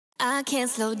I can't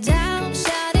slow down,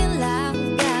 shouting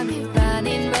loud, got me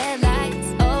running red lights.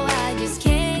 Oh, I just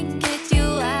can't get you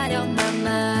out of my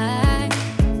mind.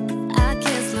 I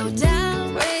can't slow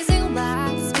down, raising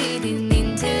wild, speeding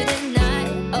into the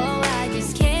night. Oh, I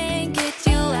just can't get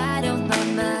you out of my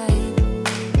mind.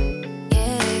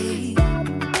 Yeah.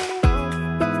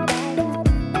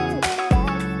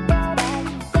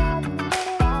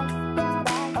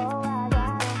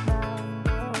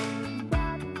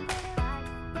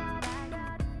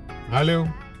 Hello.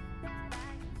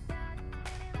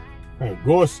 Hey,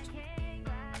 Ghost.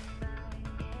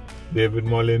 David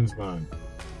Mullins, man.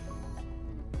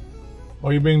 How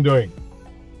you been doing?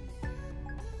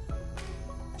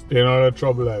 Staying out of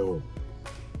trouble, I hope.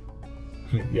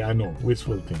 Yeah, I know.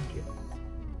 Wishful thinking.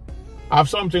 I have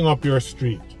something up your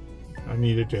street. I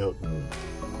needed to help me with.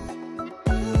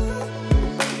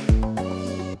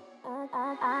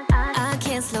 I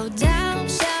can't slow down,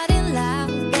 shouting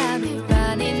loud, got me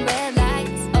running red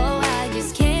lights. Oh, I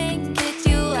just can't get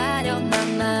you out of my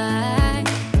mind.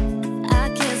 I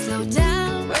can't slow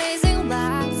down, raising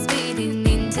wild, speeding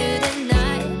into the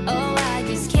night. Oh, I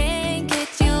just can't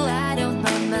get you out of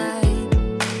my mind.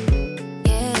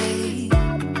 Yeah.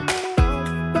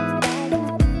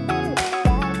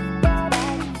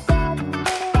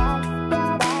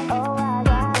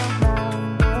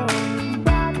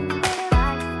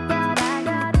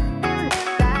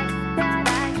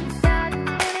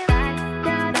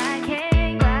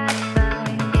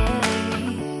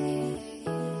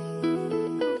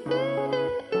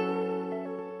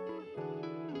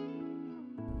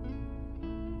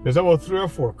 There's about 3 or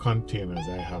 4 containers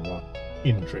I have an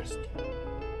interest in.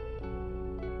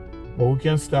 But we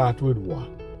can start with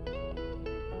one.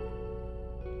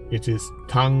 It is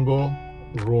Tango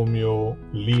Romeo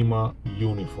Lima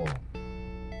Uniform.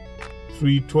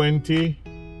 320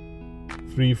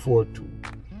 342.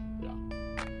 Yeah.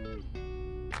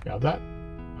 You have that?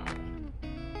 Alright.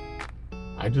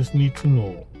 I just need to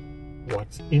know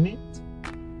what's in it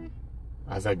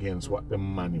as against what the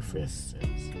manifest says.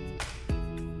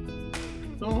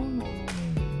 No.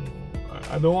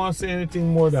 I don't want to say anything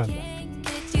more than that.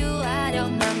 Get you out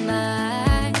of my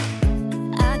mind.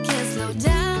 I can't slow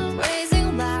down,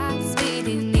 raising wild,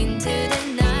 speeding into the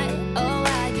night. Oh,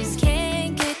 I just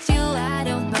can't get you out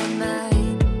of my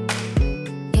mind.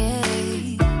 Yeah.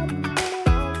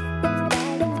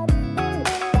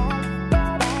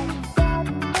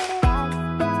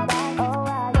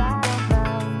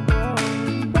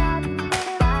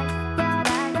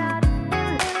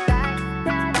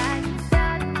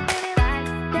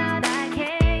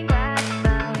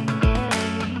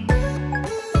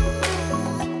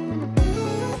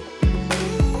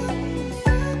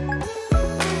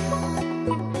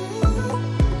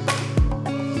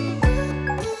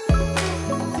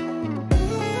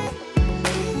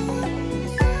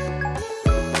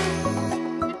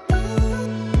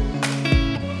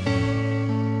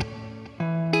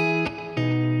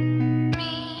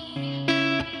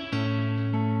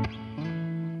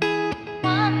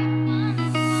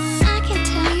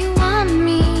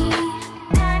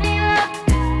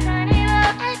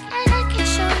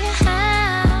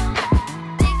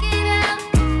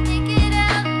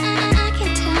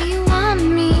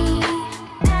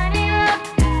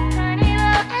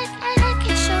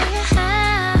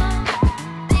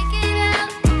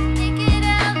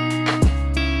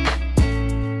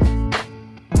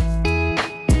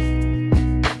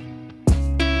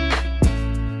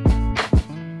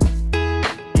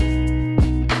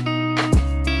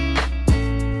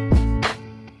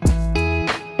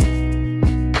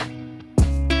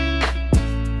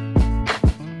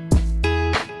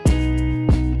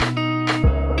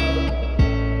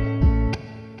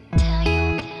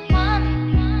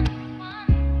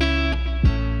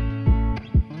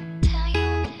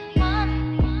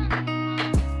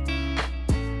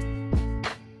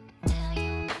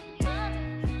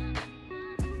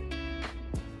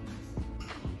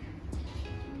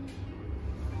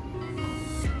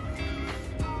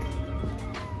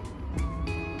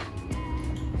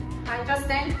 Hi,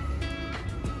 Justin.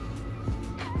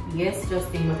 Yes,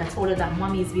 Justin, but I told her that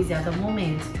mommy is busy at the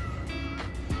moment.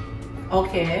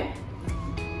 Okay.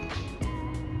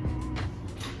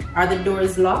 Are the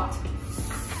doors locked?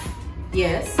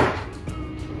 Yes.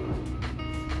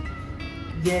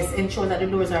 Yes, ensure that the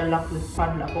doors are locked with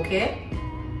padlock, okay?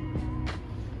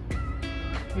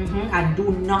 And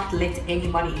do not let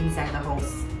anybody inside the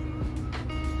house.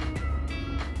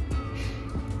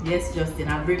 Yes, Justin,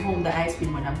 I'll bring home the ice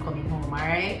cream when I'm coming home,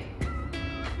 alright?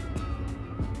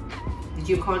 Did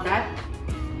you call Dad?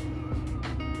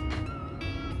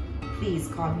 Please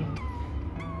call him.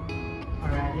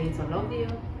 Alright, later. Love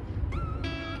you.